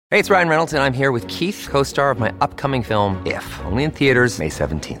Hey, it's Ryan Reynolds, and I'm here with Keith, co-star of my upcoming film, If, only in theaters May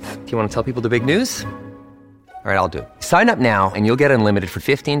 17th. Do you want to tell people the big news? All right, I'll do it. Sign up now and you'll get unlimited for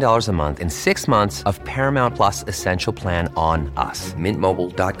 $15 a month and 6 months of Paramount Plus Essential Plan on us.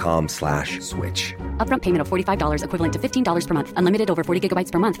 MintMobile.com/switch. Upfront payment of $45 equivalent to $15 per month. Unlimited over 40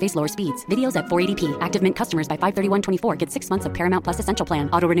 gigabytes per month. Face lower speeds. Videos at 480p. Active Mint customers by 531.24 get 6 months of Paramount Plus Essential Plan.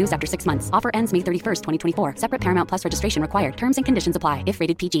 Auto renews after 6 months. Offer ends May 31st, 2024. Separate Paramount Plus registration required. Terms and conditions apply if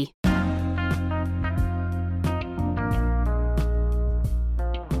rated PG.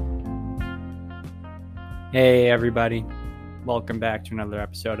 Hey everybody, welcome back to another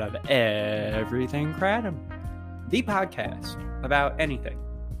episode of Everything Kratom, the podcast about anything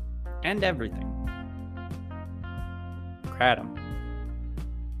and everything Kratom.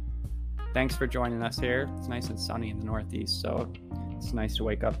 Thanks for joining us here. It's nice and sunny in the Northeast, so it's nice to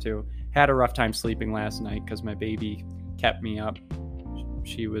wake up to. Had a rough time sleeping last night because my baby kept me up.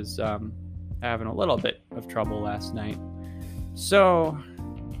 She was having a little bit of trouble last night, so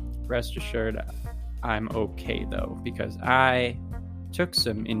rest assured I'm okay though, because I took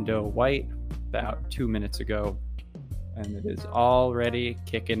some Indo White about 2 minutes ago and it is already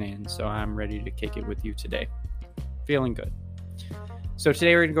kicking in, so I'm ready to kick it with you today. Feeling good. So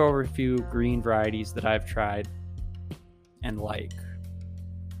today we're going to go over a few green varieties that I've tried and like.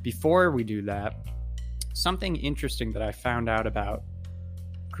 Before we do that, something interesting that I found out about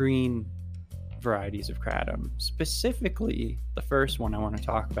green varieties of Kratom, specifically the first one I want to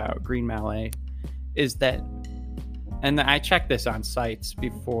talk about, Green Malay, is that, and I checked this on sites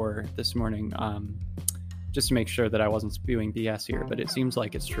before this morning, just to make sure that I wasn't spewing BS here, but it seems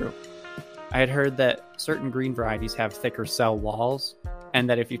like it's true. I had heard that certain green varieties have thicker cell walls, and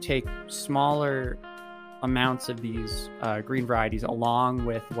that if you take smaller amounts of these green varieties along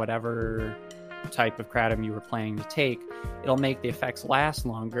with whatever type of Kratom you were planning to take, it'll make the effects last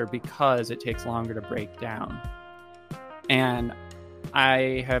longer because it takes longer to break down. And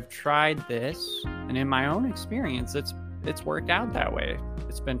I have tried this, and in my own experience, it's worked out that way.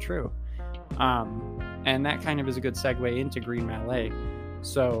 It's been true. And that kind of is a good segue into Green Malay.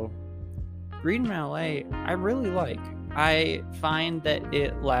 So, Green Malay, I really like. I find that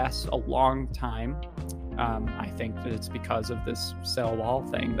it lasts a long time. I think that it's because of this cell wall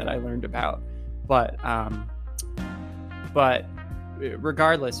thing that I learned about. But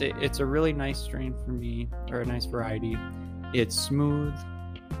regardless, it's a really nice strain for me, or a nice variety. It's smooth.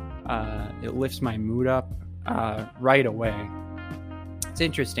 It lifts my mood up right away. It's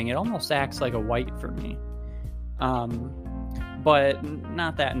interesting. It almost acts like a white for me, but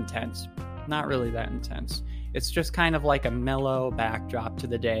not that intense. Not really that intense. It's just kind of like a mellow backdrop to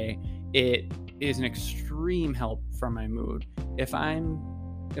the day. It is an extreme help for my mood. If I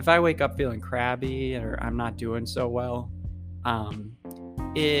wake up feeling crabby or I'm not doing so well,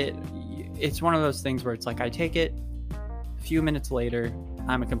 it's one of those things where it's like I take it. A few minutes later,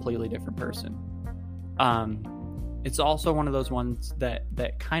 I'm a completely different person. It's also one of those ones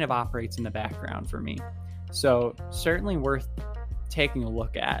that kind of operates in the background for me. So certainly worth taking a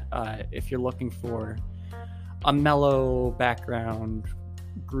look at if you're looking for a mellow background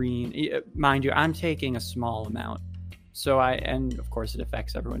green. Mind you, I'm taking a small amount. And of course it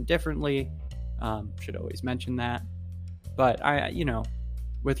affects everyone differently. Should always mention that. But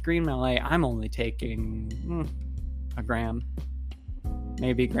with Green Malay, I'm only taking a gram,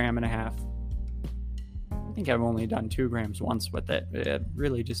 maybe a gram and a half. I think I've only done 2 grams once with it. It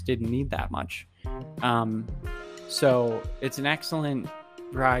really just didn't need that much. So it's an excellent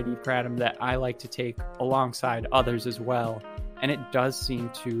variety of Kratom that I like to take alongside others as well. And it does seem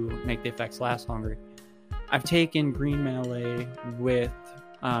to make the effects last longer. I've taken Green Malay with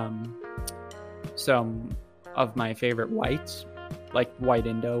some of my favorite whites, like White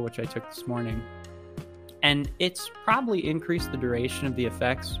Indo, which I took this morning. And it's probably increased the duration of the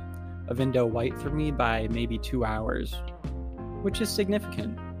effects of Indo White for me by maybe 2 hours, which is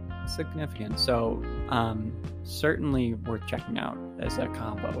significant. So certainly worth checking out as a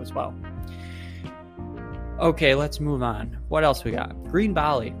combo as well. Okay, let's move on. What else we got? Green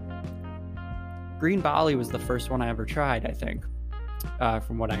Bali. Green Bali was the first one I ever tried, I think,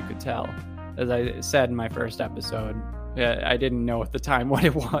 from what I could tell. As I said in my first episode, I didn't know at the time what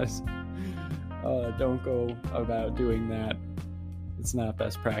it was. Don't go about doing that. It's not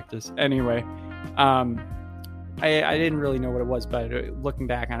best practice. Anyway, I didn't really know what it was, but looking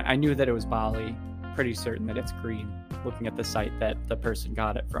back on it, I knew that it was Bali. Pretty certain that it's green, looking at the site that the person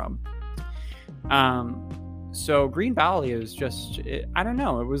got it from. So Green Bali is just, I don't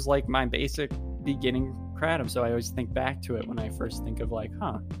know, it was like my basic beginning Kratom, so I always think back to it when I first think of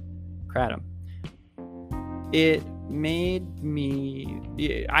Kratom. It made me...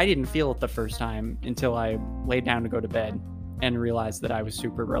 I didn't feel it the first time until I laid down to go to bed and realized that I was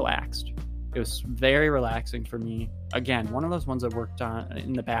super relaxed. It was very relaxing for me. Again, one of those ones that worked on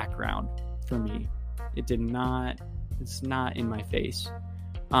in the background for me. It's not in my face.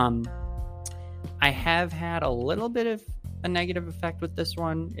 I have had a little bit of a negative effect with this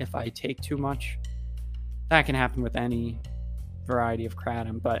one if I take too much. That can happen with any variety of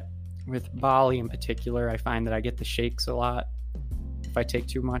kratom, but with Bali in particular, I find that I get the shakes a lot if I take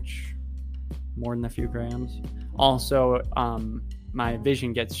too much, more than a few grams. Also, my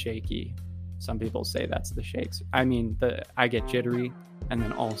vision gets shaky. Some people say that's the shakes. I mean, I get jittery, and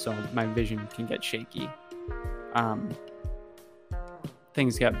then also my vision can get shaky.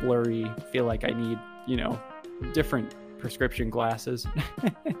 Things get blurry, feel like I need, different prescription glasses.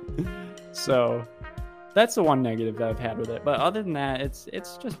 So that's the one negative that I've had with it. But other than that, it's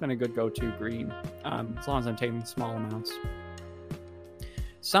just been a good go-to green, as long as I'm taking small amounts.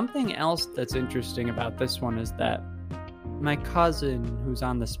 Something else that's interesting about this one is that my cousin, who's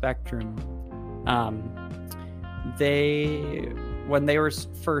on the spectrum, when they were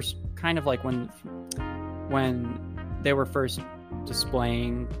first kind of like when they were first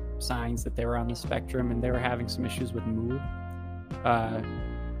displaying signs that they were on the spectrum and they were having some issues with mood,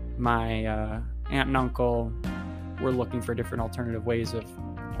 my aunt and uncle were looking for different alternative ways of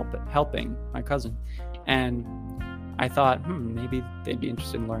helping my cousin, and I thought maybe they'd be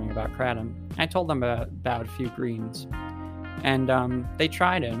interested in learning about kratom. I told them about a few greens, and they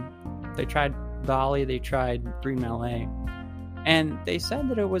tried it. They tried Bali, they tried Green Malay, and they said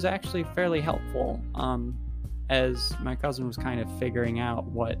that it was actually fairly helpful, as my cousin was kind of figuring out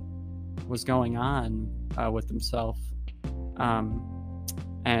what was going on with himself,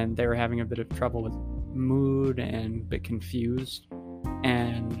 and they were having a bit of trouble with mood and a bit confused,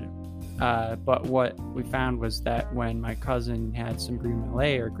 and but what we found was that when my cousin had some Green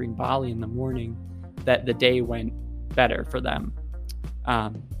Malay or Green Bali in the morning, that the day went better for them,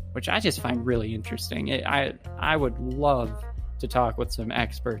 which I just find really interesting. I would love to talk with some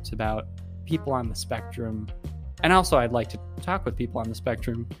experts about people on the spectrum, and also I'd like to talk with people on the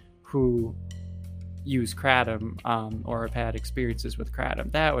spectrum who use kratom, or have had experiences with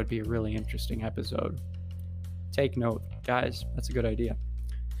kratom. That would be a really interesting episode. Take note, guys. That's a good idea.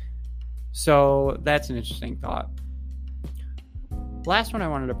 So that's an interesting thought. Last one I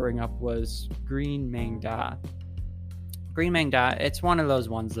wanted to bring up was Green Maeng Da. Green Maeng Da, it's one of those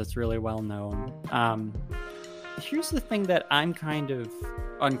ones that's really well known. Here's the thing that I'm kind of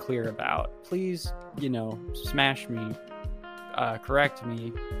unclear about. Please, smash me, correct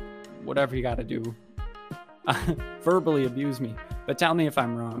me, whatever you got to do. Verbally abuse me, but tell me if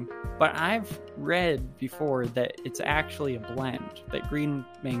I'm wrong. But I've read before that it's actually a blend, that Green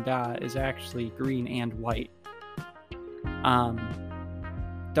Maeng Da is actually green and white.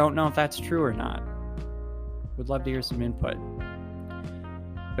 Don't know if that's true or not. Would love to hear some input.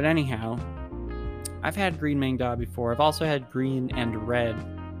 But anyhow, I've had Green Maeng Da before. I've also had green and red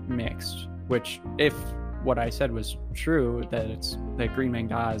mixed, which, if what I said was true, that Green Maeng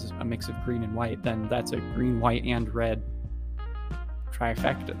Da is a mix of green and white, then that's a green, white, and red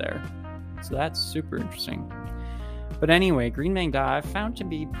trifecta there. So that's super interesting. But anyway, Green Maeng Da I've found to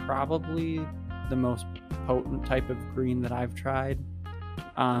be probably the most potent type of green that I've tried.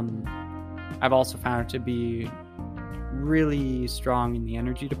 I've also found it to be really strong in the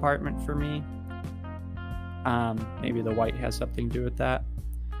energy department for me. Maybe the white has something to do with that.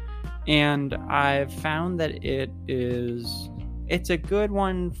 And I've found that it's a good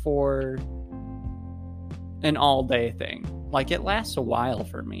one for an all-day thing. Like, it lasts a while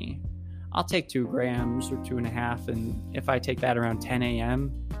for me. I'll take 2 grams or 2.5, and if I take that around 10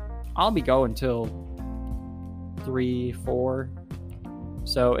 a.m., I'll be going till 3, 4.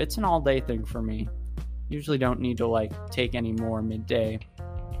 So it's an all-day thing for me. Usually don't need to, take any more midday.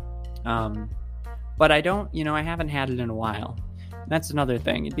 But I don't, I haven't had it in a while. That's another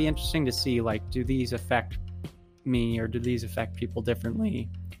thing. It'd be interesting to see, do these affect me, or do these affect people differently?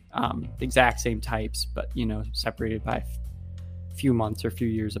 The exact same types, but, separated by a few months or a few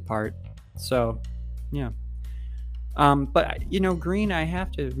years apart. So, yeah. But, green, I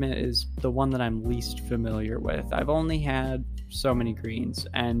have to admit, is the one that I'm least familiar with. I've only had so many greens,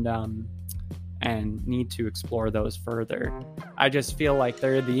 and need to explore those further. I just feel like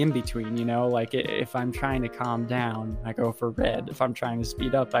they're the in-between, if I'm trying to calm down, I go for red. If I'm trying to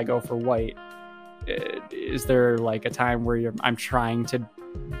speed up, I go for white. Is there a time where I'm trying to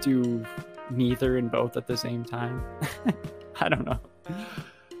do neither and both at the same time? I don't know.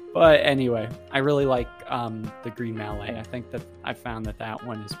 But anyway, I really like the Green Malay. I think that I found that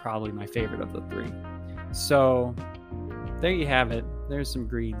one is probably my favorite of the 3. So there you have it. There's some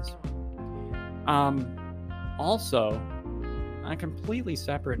greens. Also, on a completely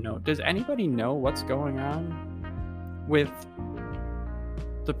separate note, does anybody know what's going on with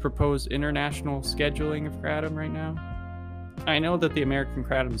the proposed international scheduling of Kratom right now? I know that the American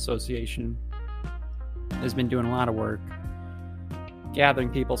Kratom Association has been doing a lot of work gathering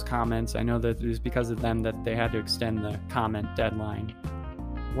people's comments. I know that it was because of them that they had to extend the comment deadline.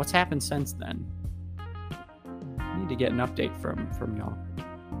 What's happened since then? I need to get an update from y'all.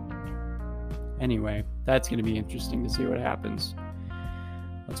 Anyway, that's going to be interesting to see what happens.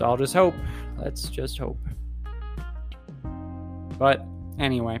 Let's all just hope. Let's just hope. But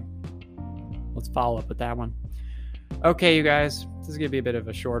anyway, let's follow up with that one. Okay, you guys, this is going to be a bit of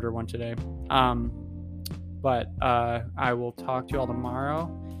a shorter one today. But I will talk to you all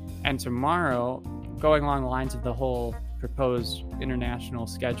tomorrow. And tomorrow, going along the lines of the whole proposed international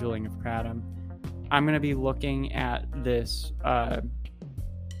scheduling of Kratom, I'm going to be looking at this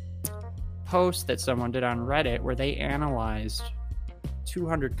post that someone did on Reddit where they analyzed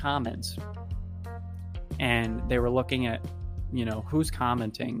 200 comments. And they were looking at, who's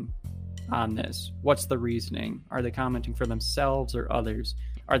commenting on this? What's the reasoning? Are they commenting for themselves or others?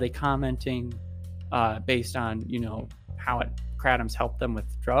 Are they commenting based on, how Kratom's helped them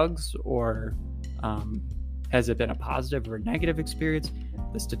with drugs, or has it been a positive or a negative experience?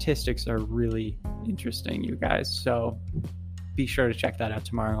 The statistics are really interesting, you guys. So be sure to check that out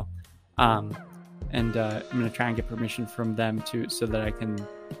tomorrow. And I'm going to try and get permission from them so that I can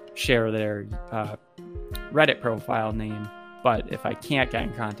share their Reddit profile name. But if I can't get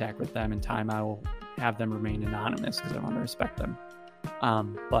in contact with them in time, I will have them remain anonymous because I want to respect them.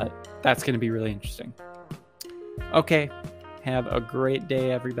 But that's going to be really interesting. Okay, have a great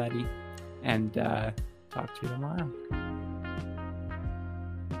day, everybody, and talk to you tomorrow.